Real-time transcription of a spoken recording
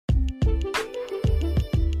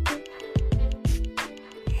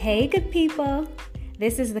Hey, good people.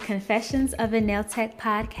 This is the Confessions of a Nail Tech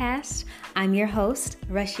podcast. I'm your host,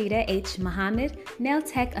 Rashida H. Muhammad, nail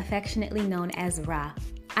tech affectionately known as Ra.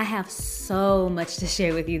 I have so much to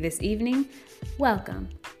share with you this evening. Welcome.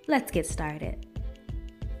 Let's get started.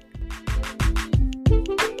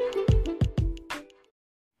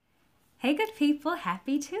 Hey, good people.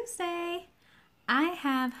 Happy Tuesday. I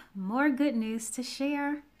have more good news to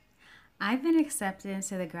share. I've been accepted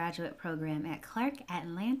into the graduate program at Clark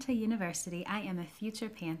Atlanta University. I am a future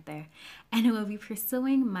Panther and will be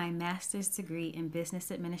pursuing my master's degree in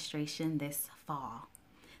business administration this fall.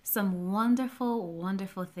 Some wonderful,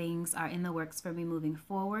 wonderful things are in the works for me moving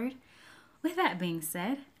forward. With that being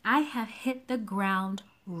said, I have hit the ground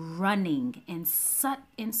running in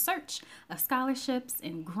search of scholarships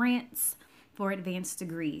and grants for advanced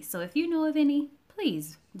degrees. So if you know of any,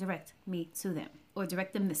 please direct me to them or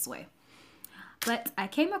direct them this way. But I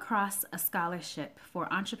came across a scholarship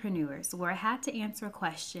for entrepreneurs where I had to answer a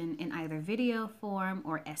question in either video form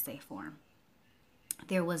or essay form.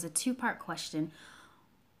 There was a two-part question.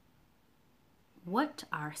 What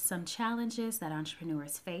are some challenges that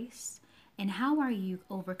entrepreneurs face, and how are you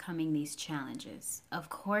overcoming these challenges? Of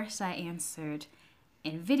course, I answered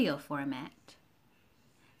in video format.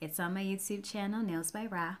 It's on my YouTube channel, Nails by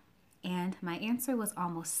Ra. And my answer was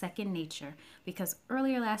almost second nature because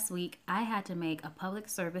earlier last week I had to make a public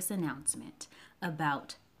service announcement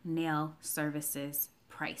about nail services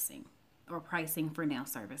pricing or pricing for nail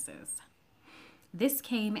services. This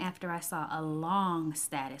came after I saw a long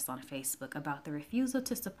status on Facebook about the refusal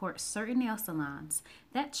to support certain nail salons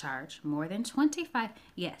that charge more than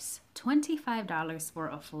 $25 for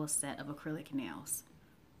a full set of acrylic nails.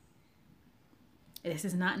 This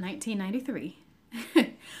is not 1993.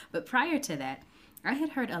 But prior to that, I had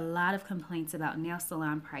heard a lot of complaints about nail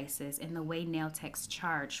salon prices and the way nail techs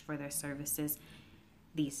charge for their services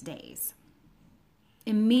these days.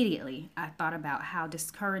 Immediately, I thought about how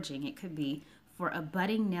discouraging it could be for a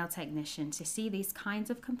budding nail technician to see these kinds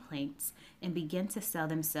of complaints and begin to sell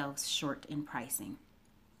themselves short in pricing.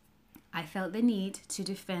 I felt the need to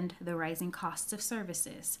defend the rising costs of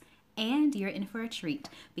services. And you're in for a treat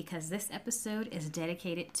because this episode is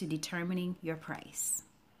dedicated to determining your price.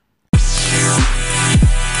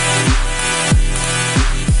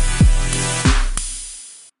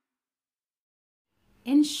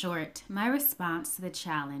 In short, my response to the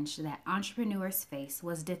challenge that entrepreneurs face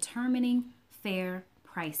was determining fair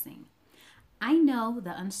pricing. I know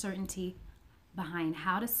the uncertainty behind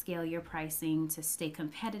how to scale your pricing to stay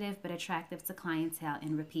competitive but attractive to clientele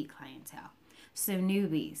and repeat clientele. So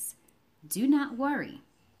newbies, do not worry.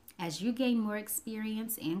 As you gain more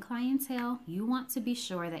experience and clientele, you want to be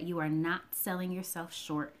sure that you are not selling yourself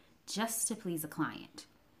short just to please a client.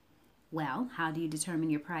 Well, how do you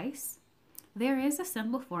determine your price? There is a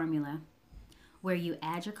simple formula where you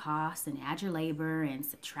add your costs and add your labor and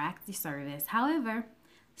subtract the service. However,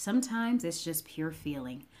 sometimes it's just pure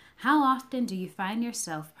feeling. How often do you find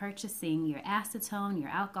yourself purchasing your acetone,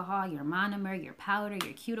 your alcohol, your monomer, your powder,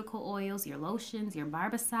 your cuticle oils, your lotions, your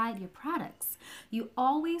barbicide, your products? You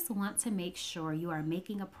always want to make sure you are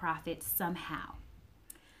making a profit somehow.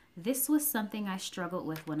 This was something I struggled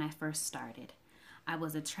with when I first started. I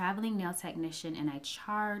was a traveling nail technician and I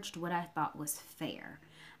charged what I thought was fair.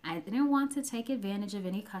 I didn't want to take advantage of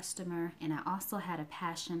any customer, and I also had a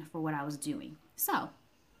passion for what I was doing. So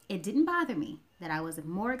it didn't bother me that I was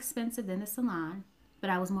more expensive than the salon, but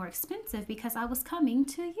I was more expensive because I was coming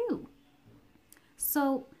to you.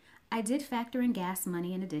 So I did factor in gas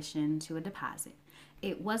money in addition to a deposit.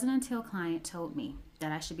 It wasn't until a client told me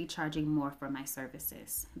that I should be charging more for my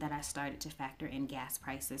services that I started to factor in gas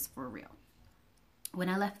prices for real. When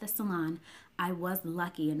I left the salon, I was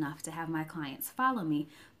lucky enough to have my clients follow me,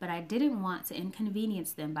 but I didn't want to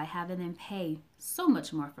inconvenience them by having them pay so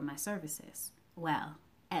much more for my services. Well,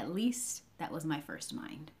 at least that was my first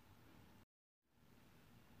mind.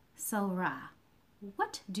 So, Ra,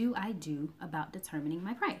 what do I do about determining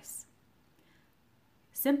my price?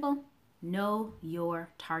 Simple. Know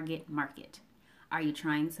your target market. Are you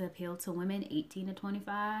trying to appeal to women 18 to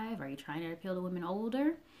 25? Are you trying to appeal to women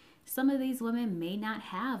older? Some of these women may not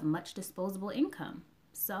have much disposable income.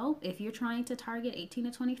 So if you're trying to target 18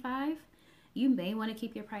 to 25, you may want to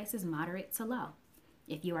keep your prices moderate to low.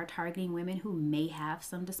 If you are targeting women who may have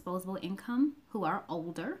some disposable income, who are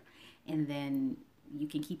older, and then you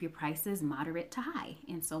can keep your prices moderate to high,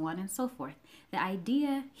 and so on and so forth. The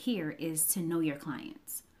idea here is to know your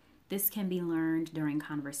clients. This can be learned during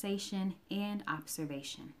conversation and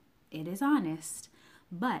observation. It is honest,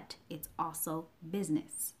 but it's also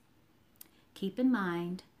business. Keep in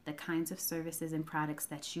mind the kinds of services and products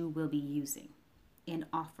that you will be using. and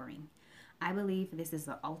offering. I believe this is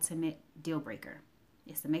the ultimate deal breaker.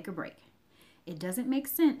 It's the make or break. It doesn't make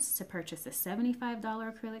sense to purchase a $75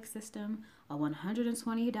 acrylic system, a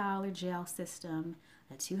 $120 gel system,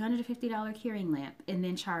 a $250 curing lamp, and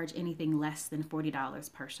then charge anything less than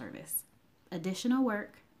 $40 per service. Additional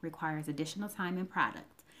work requires additional time and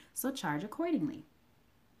product, so charge accordingly.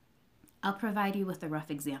 I'll provide you with a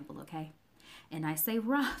rough example, okay? And I say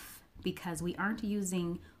rough because we aren't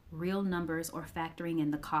using real numbers or factoring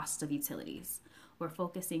in the cost of utilities. We're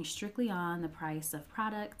focusing strictly on the price of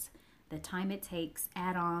products, the time it takes,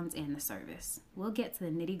 add-ons, and the service. We'll get to the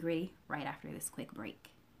nitty-gritty right after this quick break.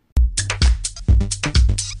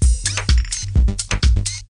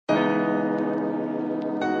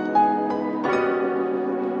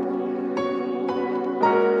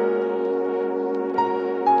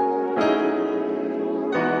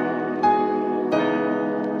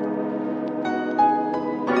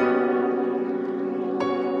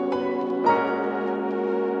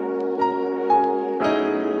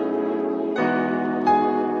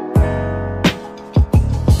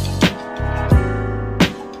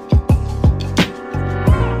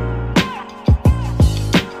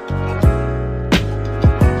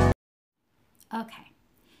 Okay,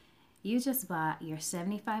 you just bought your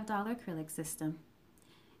 $75 acrylic system.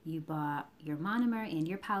 You bought your monomer and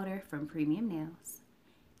your powder from Premium Nails.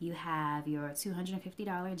 You have your $250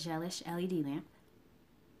 gelish LED lamp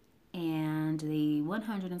and the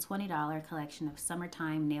 $120 collection of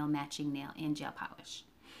summertime nail matching nail and gel polish.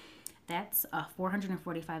 That's a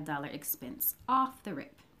 $445 expense off the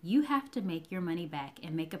rip. You have to make your money back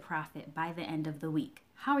and make a profit by the end of the week.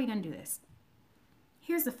 How are you going to do this?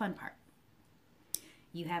 Here's the fun part.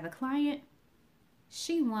 You have a client,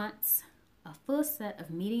 she wants a full set of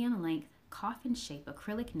medium length coffin shape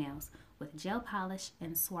acrylic nails with gel polish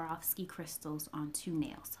and Swarovski crystals on 2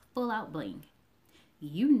 nails, full out bling.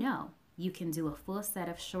 You know you can do a full set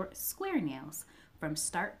of short square nails from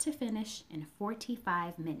start to finish in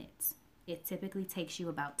 45 minutes. It typically takes you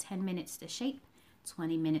about 10 minutes to shape,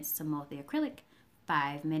 20 minutes to mold the acrylic,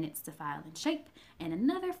 5 minutes to file and shape, and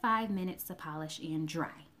another 5 minutes to polish and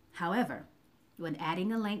dry. However, when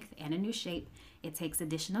adding a length and a new shape, it takes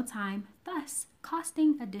additional time, thus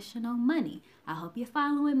costing additional money. I hope you're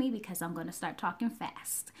following me because I'm going to start talking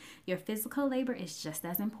fast. Your physical labor is just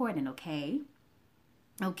as important, okay?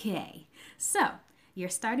 Okay, so your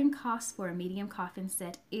starting cost for a medium coffin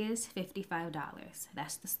set is $55.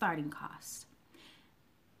 That's the starting cost.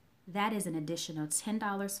 That is an additional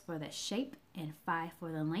 $10 for the shape and $5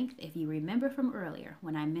 for the length. If you remember from earlier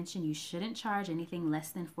when I mentioned you shouldn't charge anything less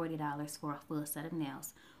than $40 for a full set of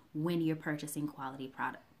nails when you're purchasing quality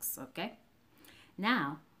products, okay?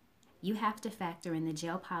 Now, you have to factor in the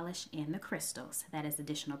gel polish and the crystals. That is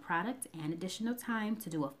additional product and additional time to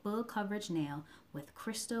do a full coverage nail with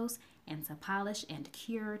crystals and to polish and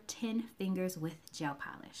cure 10 fingers with gel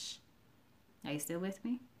polish. Are you still with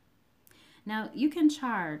me? Now, you can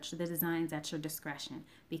charge the designs at your discretion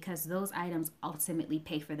because those items ultimately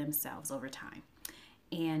pay for themselves over time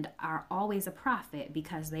and are always a profit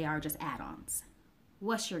because they are just add-ons.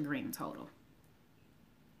 What's your grand total?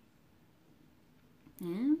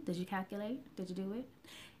 Did you calculate? Did you do it?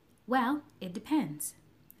 Well, it depends.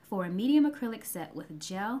 For a medium acrylic set with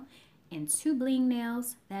gel and 2 bling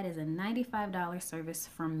nails, that is a $95 service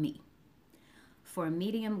from me. For a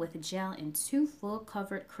medium with gel and 2 full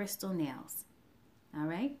covered crystal nails. All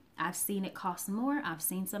right? I've seen it cost more. I've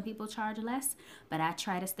seen some people charge less, but I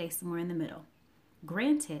try to stay somewhere in the middle.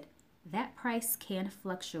 Granted, that price can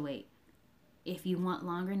fluctuate if you want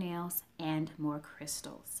longer nails and more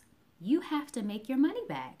crystals. You have to make your money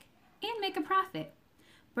back and make a profit.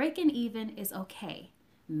 Breaking even is okay,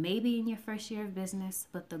 maybe in your first year of business,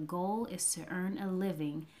 but the goal is to earn a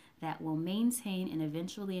living that will maintain and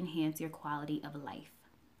eventually enhance your quality of life.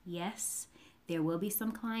 Yes, there will be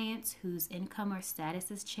some clients whose income or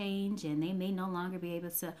statuses change and they may no longer be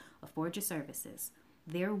able to afford your services.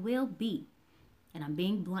 There will be, and I'm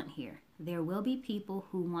being blunt here, there will be people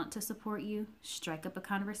who want to support you, strike up a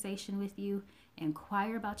conversation with you,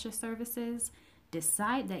 inquire about your services,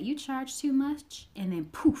 decide that you charge too much, and then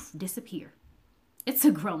poof, disappear. It's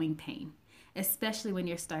a growing pain, especially when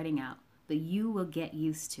you're starting out, but you will get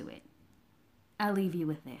used to it. I'll leave you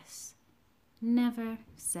with this. Never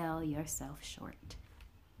sell yourself short.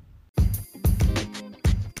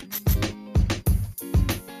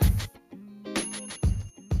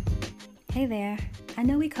 Hey there. I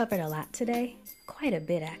know we covered a lot today, quite a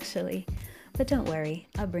bit actually, but don't worry,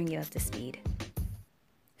 I'll bring you up to speed.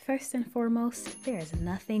 First and foremost, there is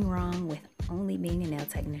nothing wrong with only being a nail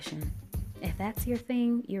technician. If that's your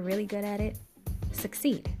thing, you're really good at it,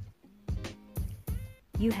 succeed.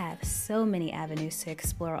 You have so many avenues to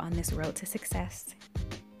explore on this road to success.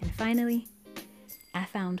 And finally, I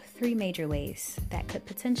found 3 major ways that could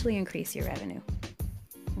potentially increase your revenue.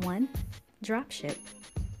 1, dropship.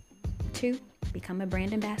 2, become a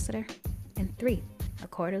brand ambassador. And 3, a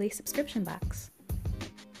quarterly subscription box.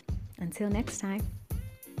 Until next time.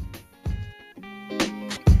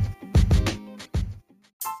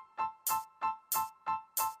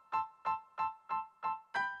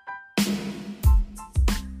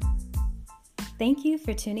 Thank you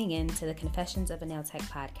for tuning in to the Confessions of a Nail Tech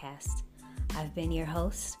podcast. I've been your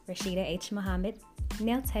host, Rashida H. Muhammad,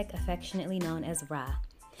 Nail Tech affectionately known as Ra.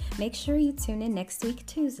 Make sure you tune in next week,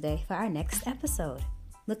 Tuesday, for our next episode.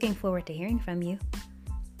 Looking forward to hearing from you.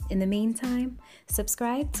 In the meantime,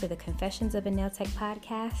 subscribe to the Confessions of a Nail Tech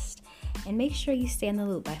podcast and make sure you stay in the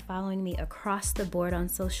loop by following me across the board on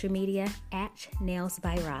social media at Nails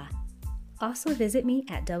by Ra. Also visit me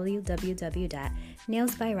at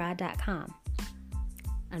www.nailsbyra.com.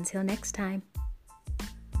 Until next time.